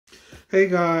Hey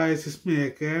guys, it's me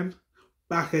again,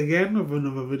 back again with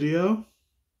another video.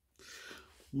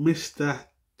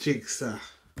 MrJikser,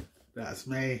 that's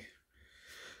me.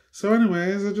 So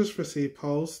anyways, I just received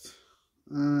post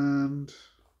and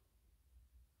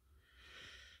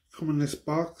come in this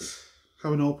box.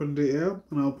 Haven't opened it yet, I'm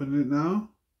gonna open it now.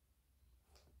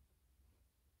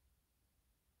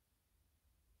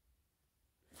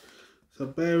 So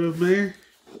bear with me.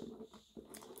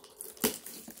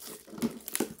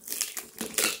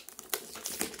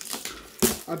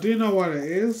 I do know what it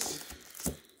is.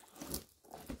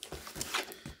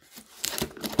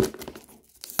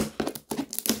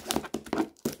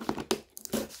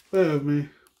 Bear with me.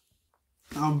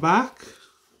 I'm back.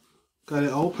 Got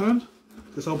it open.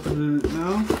 Just opening it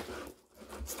now.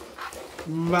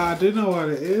 But I do know what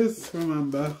it is,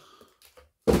 remember.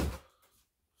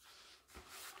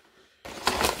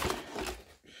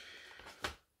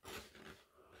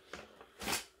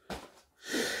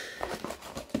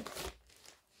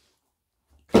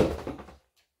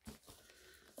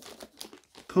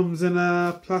 Comes in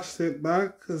a plastic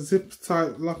bag, a zip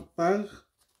type lock bag.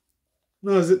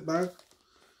 No, zip bag.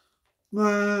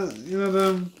 No, you know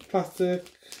them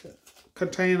plastic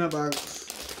container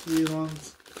bags, these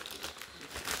ones.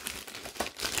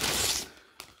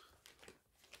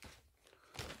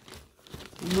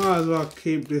 Might as well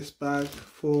keep this bag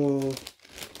for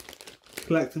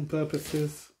collecting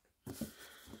purposes.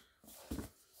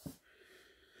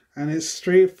 And it's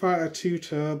Street Fighter 2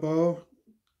 Turbo.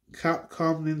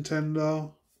 Capcom,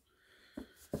 Nintendo.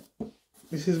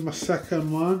 This is my second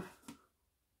one.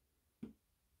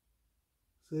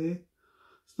 See?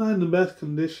 It's not in the best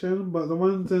condition, but the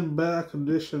ones in better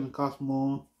condition cost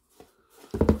more.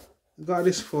 I got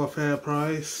this for a fair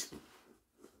price.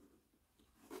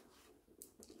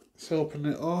 Let's open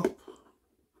it up.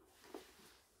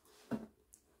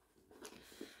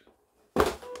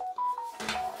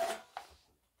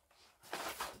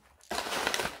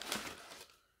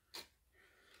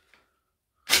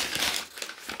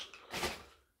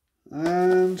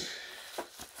 And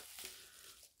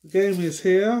the game is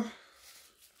here.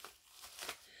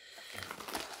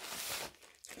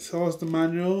 So is the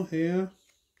manual here.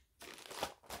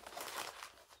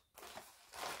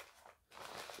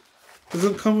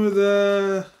 Doesn't come with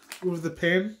the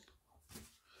pin,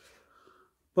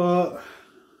 but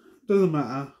doesn't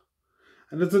matter.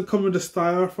 And it doesn't come with the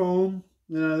styrofoam,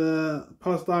 you know, the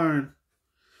polystyrene,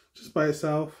 just by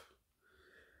itself.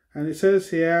 And it says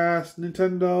here,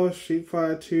 Nintendo Street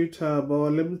Fighter 2 Turbo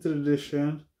Limited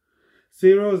Edition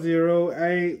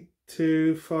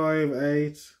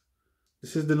 008258.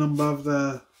 This is the number of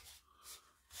the...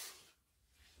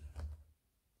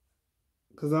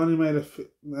 Because I only made a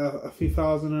few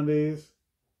thousand of these.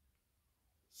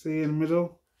 See in the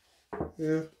middle?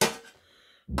 Yeah.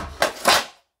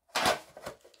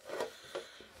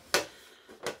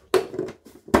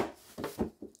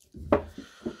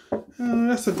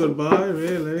 That's a good buy,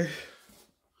 really.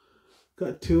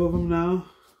 Got two of them now.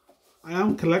 I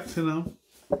am collecting them.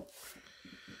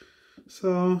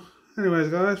 So, anyways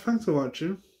guys, thanks for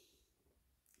watching.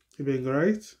 You've been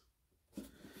great.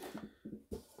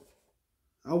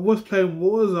 I was playing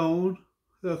Warzone,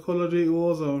 the Call of Duty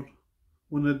Warzone,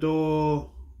 when the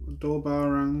doorbell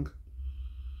rang.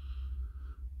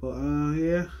 But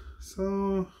yeah,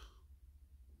 so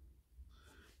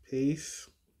peace.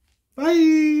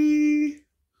 Bye.